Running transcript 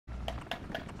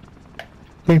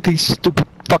Ain't these stupid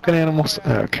fucking animals?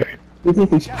 Okay.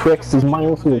 These pricks, these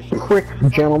mindless little prick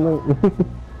gentlemen.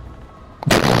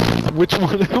 Which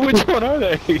one? Which one are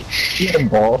they? Yeah,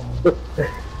 ball.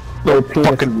 Their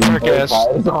fucking prick ass.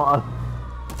 on.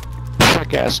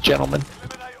 Prick ass gentlemen.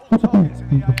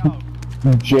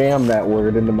 Jam that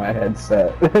word into my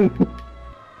headset.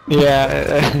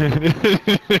 Yeah.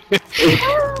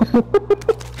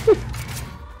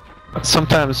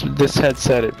 Sometimes this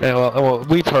headset, well,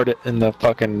 we've heard it in the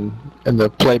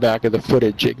playback of the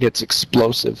footage. It gets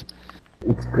explosive.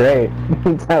 It's great.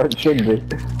 That's how it should be.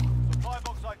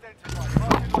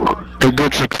 It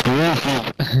gets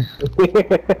explosive.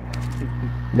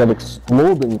 That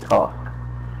exploding talk.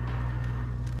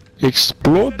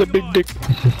 Explode the big dick.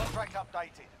 Contract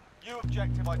updated. New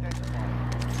objective identified.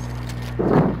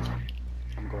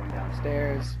 I'm going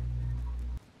downstairs.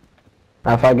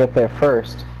 Now if I get there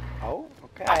first. Oh,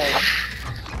 okay.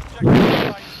 Move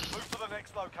to the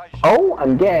next location. Oh,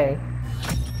 I'm gay.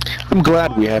 I'm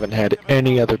glad we haven't had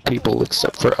any other people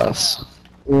except for us.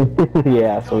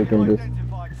 Yeah, so we can just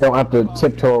don't have to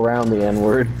tiptoe around the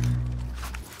N-word.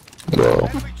 Whoa.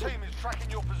 Every team is tracking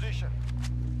your position.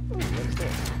 Ooh, what's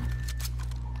this?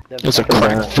 It's a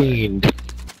crack fiend.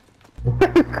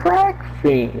 Crack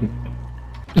fiend.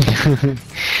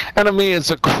 Enemy is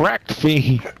a cracked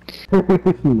fiend.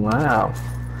 Wow.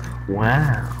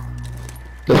 Wow.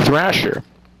 The Thrasher.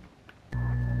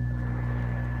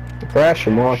 The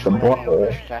Thrasher more like the The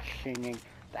butthole. hash slinging.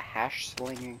 The hash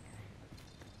slinging.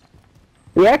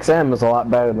 The XM is a lot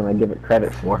better than I give it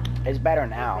credit for. It's better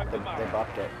now. They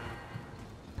buffed it.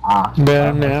 Ah.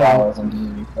 Better now.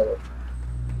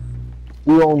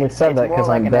 You only said that because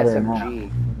I'm an better SMG.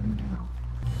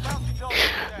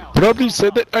 Probably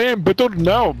said that I am better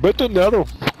now. Better now. now.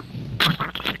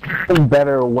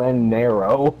 Better when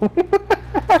narrow.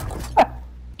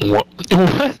 What?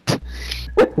 What?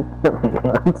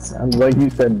 Sounds like you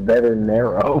said better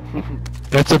narrow.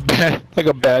 That's a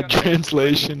bad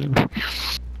translation.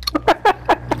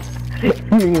 He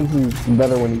means he's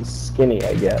better when he's skinny,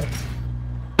 I guess.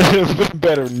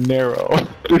 Better narrow.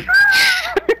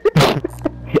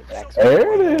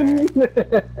 Aaron!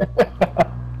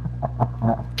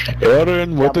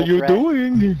 Aaron, what are you Double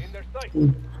threat. doing?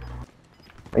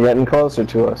 They're getting closer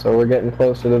to us, or we're getting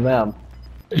closer to them.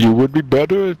 You would be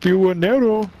better if you were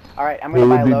narrow. Alright, I'm It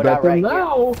gonna buy would a be loadout better right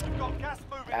now. Got gas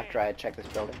moving here. After I check this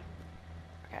building.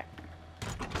 Okay.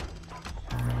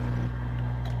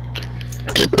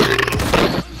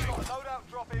 Loadout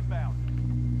drop inbound.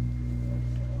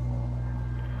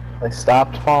 They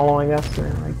stopped following us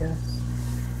then, I guess.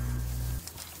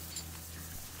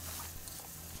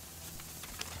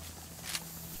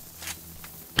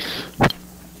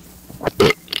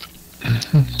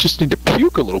 Just need to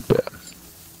puke a little bit.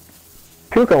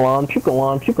 Puke along, puke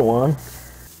along, puke along.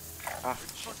 Shot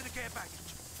to the care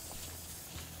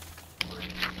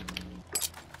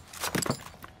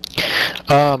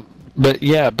package. But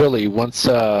yeah, Billy, once,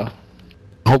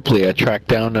 hopefully I track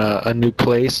down a new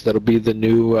place, that'll be the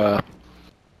new,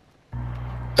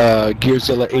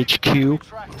 Gearzilla HQ.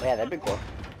 Yeah, that'd be cool.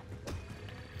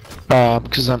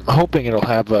 Because I'm hoping it'll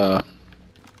have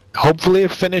hopefully a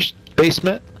finished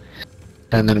basement,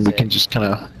 and then we can just kind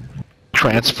of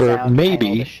transfer, Sound maybe,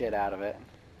 panel the shit out of it.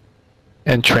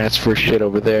 and transfer shit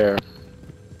over there.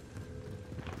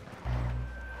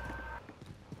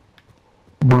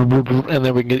 And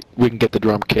then we can get the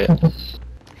drum kit.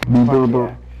 Boop,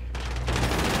 boop.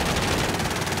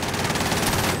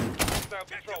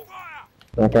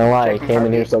 Not gonna lie, I came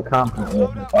in here so confidently,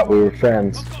 I thought we were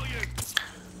friends.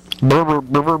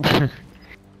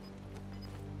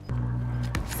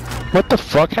 What the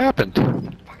fuck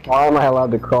happened? Why am I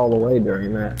allowed to crawl away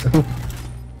during that?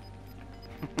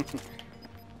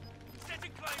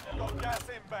 Got gas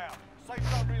inbound. Safe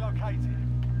zone relocated.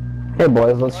 Hey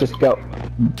boys, let's just go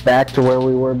back to where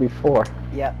we were before.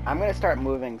 Yeah, I'm gonna start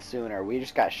moving sooner. We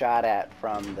just got shot at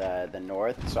from the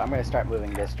north, so I'm gonna start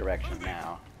moving this direction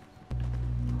now.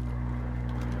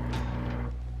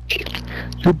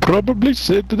 You probably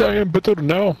said that I am better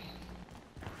now.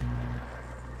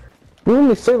 You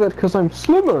only say that because I'm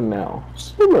slimmer now.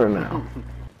 Slimmer now.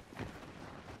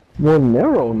 More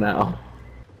narrow now.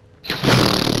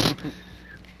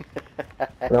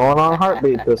 Going on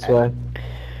heartbeat this way.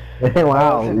 Hey,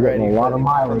 wow, Wasn't you're getting a ready lot of for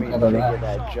mileage me to out of figure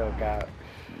that. that joke out.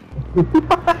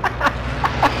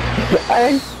 I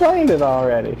explained it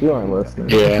already. You aren't listening.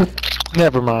 Yeah.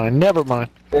 Never mind. Never mind.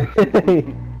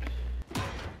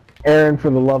 Aaron, for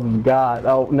the love of God.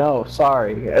 Oh, no,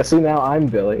 sorry. See, now I'm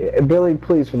Billy. Billy,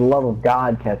 please, for the love of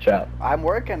God, catch up. I'm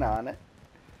working on it.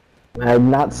 I'm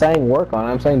not saying work on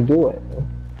it, I'm saying do it.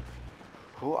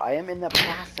 Cool. I am in the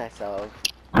process of.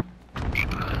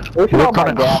 We should all Work buy on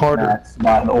it gas harder. masks,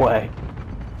 by the way.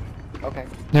 Okay.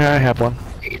 Yeah, I have one.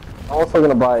 I'm also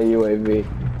gonna buy a UAV.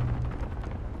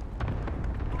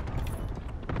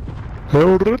 I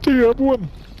already have one.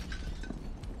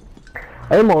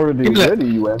 I'm already Give me that. ready,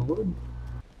 you Edward.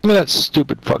 Give me that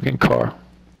stupid fucking car.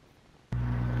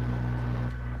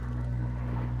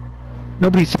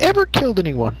 Nobody's ever killed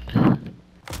anyone.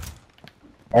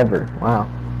 Ever. Wow.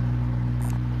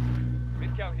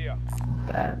 Midcal here.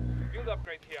 That. Field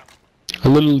upgrade here. A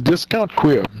little discount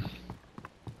queer.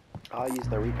 I'll use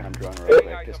the recon drone real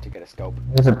quick just to get a scope.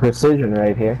 There's a precision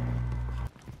right here.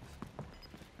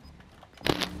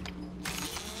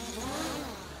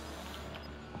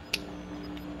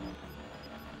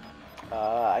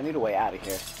 I need a way out of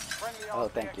here. Friendly Oh,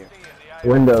 thank you. RCXD in the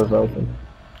AO. Windows open.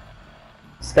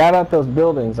 Scout out those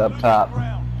buildings up top.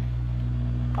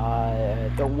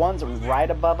 The ones right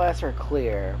above us are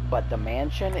clear, but the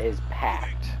mansion is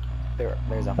packed.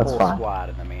 There's a That's whole fine. squad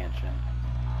in the mansion.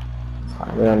 It's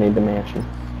fine, we don't need the mansion.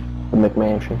 The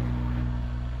McMansion.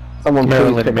 Someone please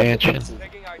Maryland pick up the Mansion. pieces.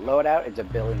 Loadout is 1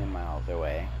 billion miles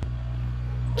away.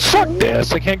 Fuck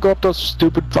this! I can't go up those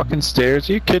stupid fucking stairs.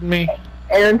 Are you kidding me?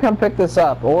 Aaron, come pick this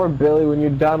up. Or Billy, when you're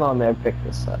done on there, pick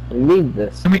this up. We need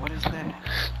this. I mean, What is that?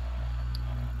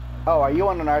 Oh, are you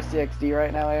on an RCXD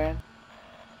right now, Aaron?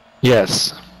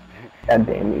 yes. God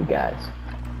damn you guys.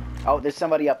 Oh, there's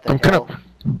somebody up the I'm hill,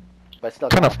 kind but still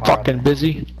of far up fucking there.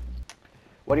 busy.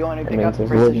 What do you want me to That pick up? means it's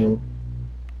Precision? wooden.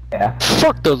 Yeah.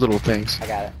 Fuck those little things. I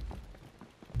got it.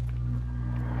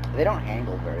 They don't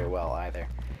angle very well either.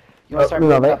 You want to start No,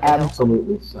 moving they up the hill?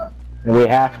 absolutely suck. And we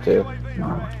have to.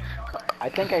 I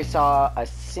think I saw a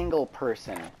single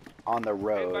person on the Stand by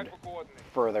road for coordinates.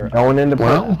 further up. Going into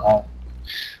Well. purple.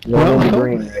 Well, Going into he'll-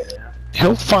 green right now.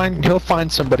 He'll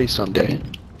find somebody someday.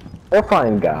 They'll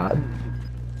find God.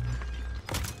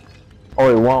 Or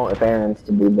he won't if Aaron's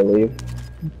to be believed.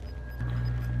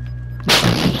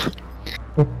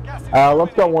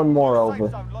 Let's go one more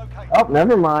over. Oh,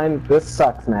 never mind. This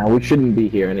sucks now. We shouldn't be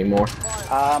here anymore.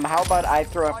 How about I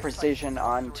throw a precision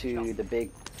onto the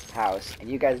big house, and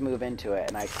you guys move into it,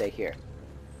 and I stay here.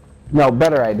 No,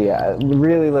 better idea.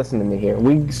 Really listen to me here.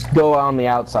 We just go on the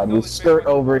outside. We skirt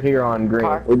over here on green.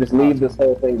 Car? We just leave this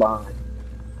whole thing behind.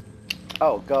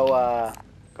 Oh, go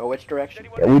which direction?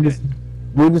 Yeah,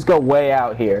 we just go way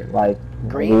out here, like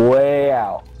Green? way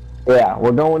out. Yeah,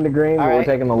 we're going to green, but we're Alright,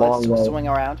 taking the long let's way. swing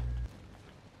around.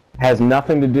 Has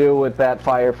nothing to do with that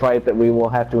firefight that we will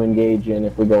have to engage in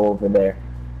if we go over there.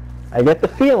 I get the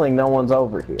feeling no one's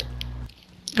over here.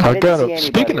 I didn't got see a. anybody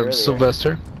Speaking of earlier.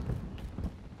 Sylvester,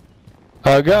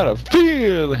 I got a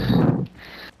feel. And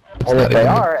if they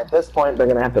are, at this point, they're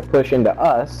gonna have to push into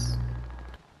us.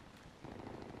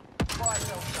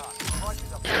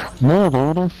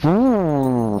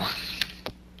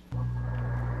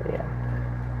 Yeah.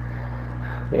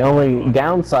 The only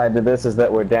downside to this is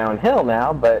that we're downhill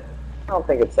now, but I don't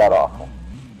think it's that awful.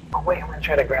 Oh wait, I'm gonna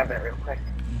try to grab that real quick.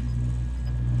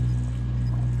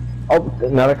 Oh,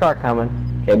 another car coming.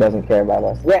 Okay, doesn't care about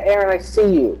us. Yeah, Aaron, I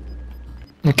see you.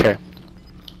 Okay.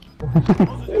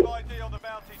 Positive ID on the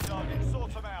bounty target.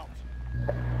 Sort them out.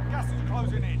 Gas is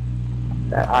closing in.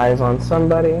 Got eyes on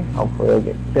somebody. Hopefully they'll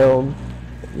get killed,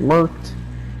 get murked,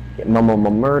 get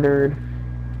murdered.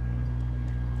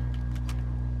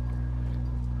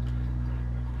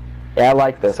 Yeah, I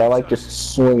like this. I like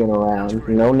just swinging around.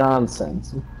 No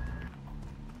nonsense.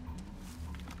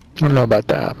 I don't know about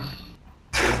that.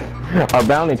 Our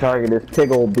bounty target is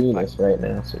Pig Old Venus right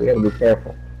now, so we gotta be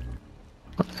careful.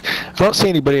 I don't see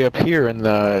anybody up here in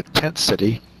the tent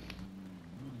city.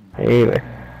 Me either.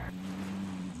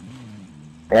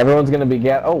 Everyone's gonna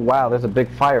be oh wow, there's a big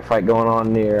firefight going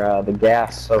on near the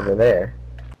gas over there.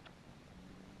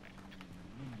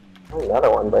 Oh, another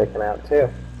one breaking out too.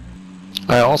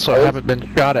 I also haven't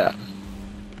been shot at.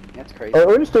 That's crazy.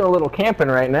 We're just doing a little camping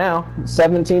right now.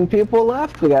 17 people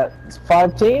left. We got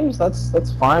 5 teams. That's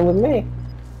fine with me.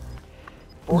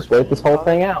 Just wait this whole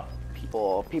thing out.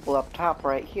 People up top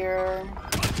right here.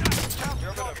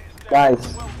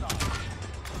 Guys,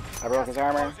 I broke his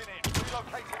armor.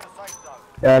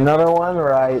 got another one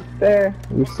right there.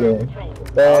 You see it. Oh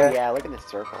There. yeah, look at this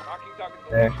circle. Marking target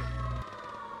There. position.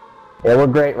 Yeah, we're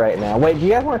great right now. Wait, do you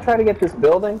guys want to try to get this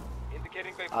building?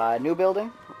 Indicating they New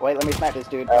building. Wait, let me smack this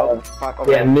dude. Oh, fuck.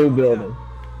 Okay. Yeah, new building.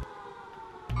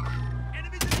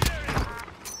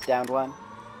 Downed one.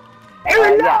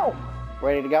 Aaron, yeah. no!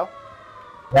 Ready to go?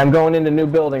 Yeah, I'm going into new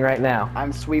building right now.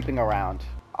 I'm sweeping around.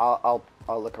 I'll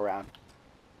look around.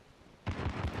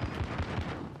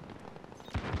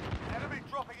 enemy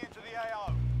dropping into the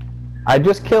AO. I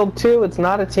just killed 2. It's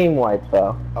not a team wipe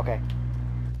though. Okay.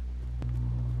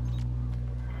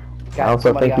 I Got also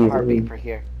somebody think on he's heartbeat in- for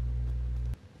here.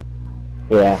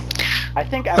 Yeah. I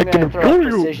think I I'm gonna can throw hear a you.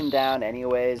 precision down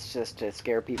anyways, just to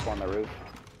scare people on the roof.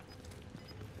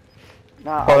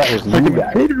 No, Oh, that was I you can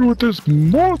guys. hit you with this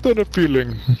more than a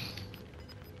feeling.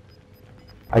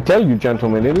 I tell you,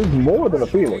 gentlemen, it is more than a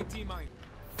feeling.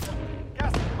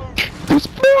 Gas is moving. It's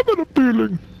more than a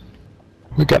feeling.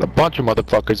 We got a bunch of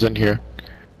motherfuckers in here.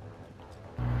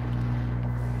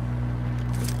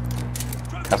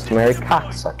 Customary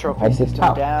cocksucker. trophy Head this system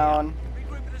out. down.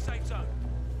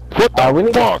 What the we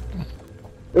need- fuck?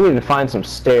 We need to find some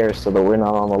stairs so that we're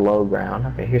not on the low ground.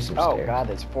 Okay, here's some Oh stairs. god,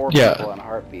 there's 4 Yeah. people on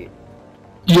heartbeat.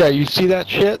 Yeah, you see that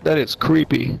shit? That is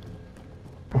creepy.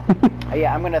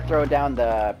 Yeah, I'm gonna throw down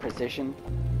the precision.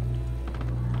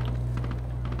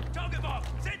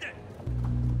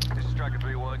 This is Striker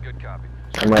 3-1, good copy.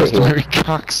 I'm right here. Customary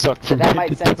cocksuck from That head might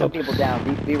to send toe. some people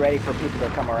down. Be ready for people to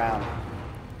come around.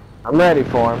 I'm ready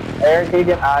for him. Aaron, can you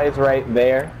get eyes right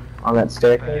there on that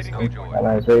staircase? I got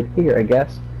eyes right here, I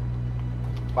guess.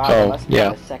 Wow, they Oh, must be yeah.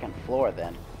 on the 2nd floor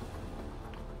then.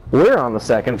 We're on the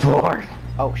 2nd floor.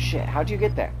 Oh shit, how'd you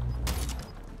get there?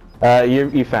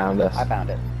 You found us. I found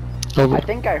it. Over. I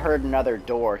think I heard another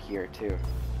door here too.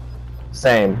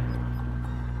 Same.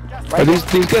 Are these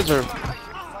guys are.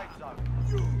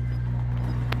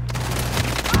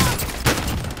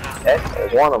 Okay,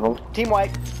 there's one of them. Team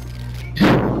white.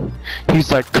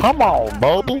 He's like, come on,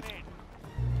 Bubble. We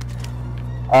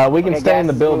can Okay, stay in gas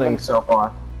the is building moving. so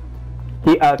far.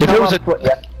 He, If come it was up a- with-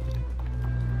 yeah.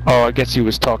 Oh, I guess he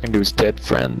was talking to his dead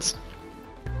friends.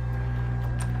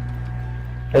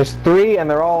 There's 3 and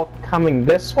they're all coming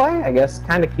this way. I guess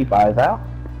kind of keep eyes out.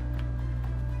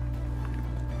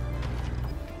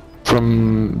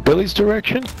 From Billy's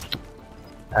direction?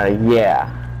 Yeah.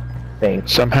 I think.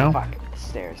 Somehow. Fuck,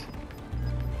 stairs.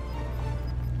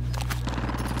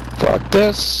 Fuck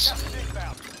this. Gas is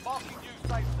inbound. Marking new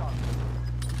safe zone.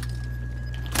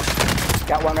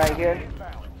 Got one right here.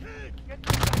 Inbound. Get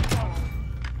to the safe zone.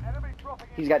 Enemy dropping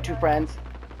He's got 2 friends.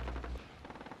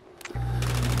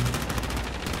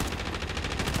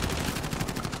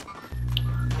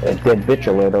 A dead bitch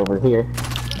alert over here.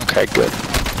 Okay, good.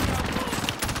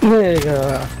 There's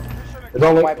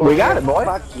only, Wipe we over got here. it, boy.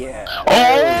 Fuck yeah.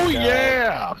 Oh, we go.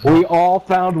 yeah! We all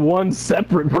found one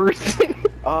separate person.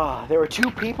 Oh, there were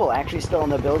 2 people actually still in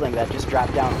the building that just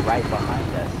dropped down right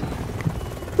behind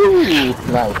us. Ooh,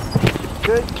 nice.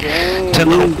 Good game. 10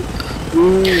 little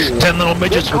Ooh. 10 little Good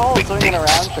midgets call with big swinging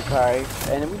dicks. around, Shikari.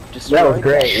 And we destroyed That was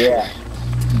great, yeah.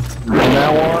 From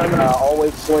now on,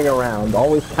 always swing around.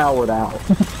 Always cowered out.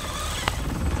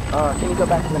 Can you go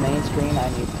back to the main screen? I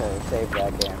need to save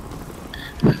that game.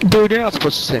 Dude, you're not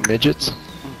supposed to say midgets.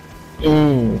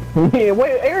 Yeah,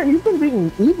 wait, Aaron, you've been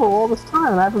being evil all this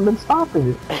time and I haven't been stopping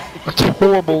you. That's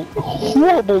horrible,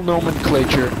 horrible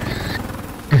nomenclature.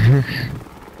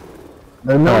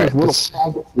 They're known Alright, as little let's-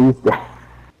 faggots these days.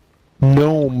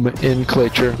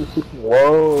 Nomenclature.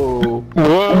 Whoa.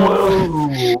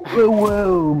 Whoa!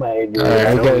 Whoa, my dude.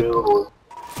 Alright,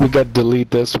 we got to delete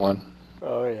this one.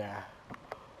 Oh yeah.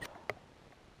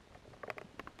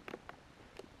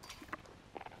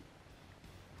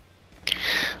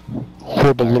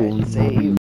 Horrible little Save.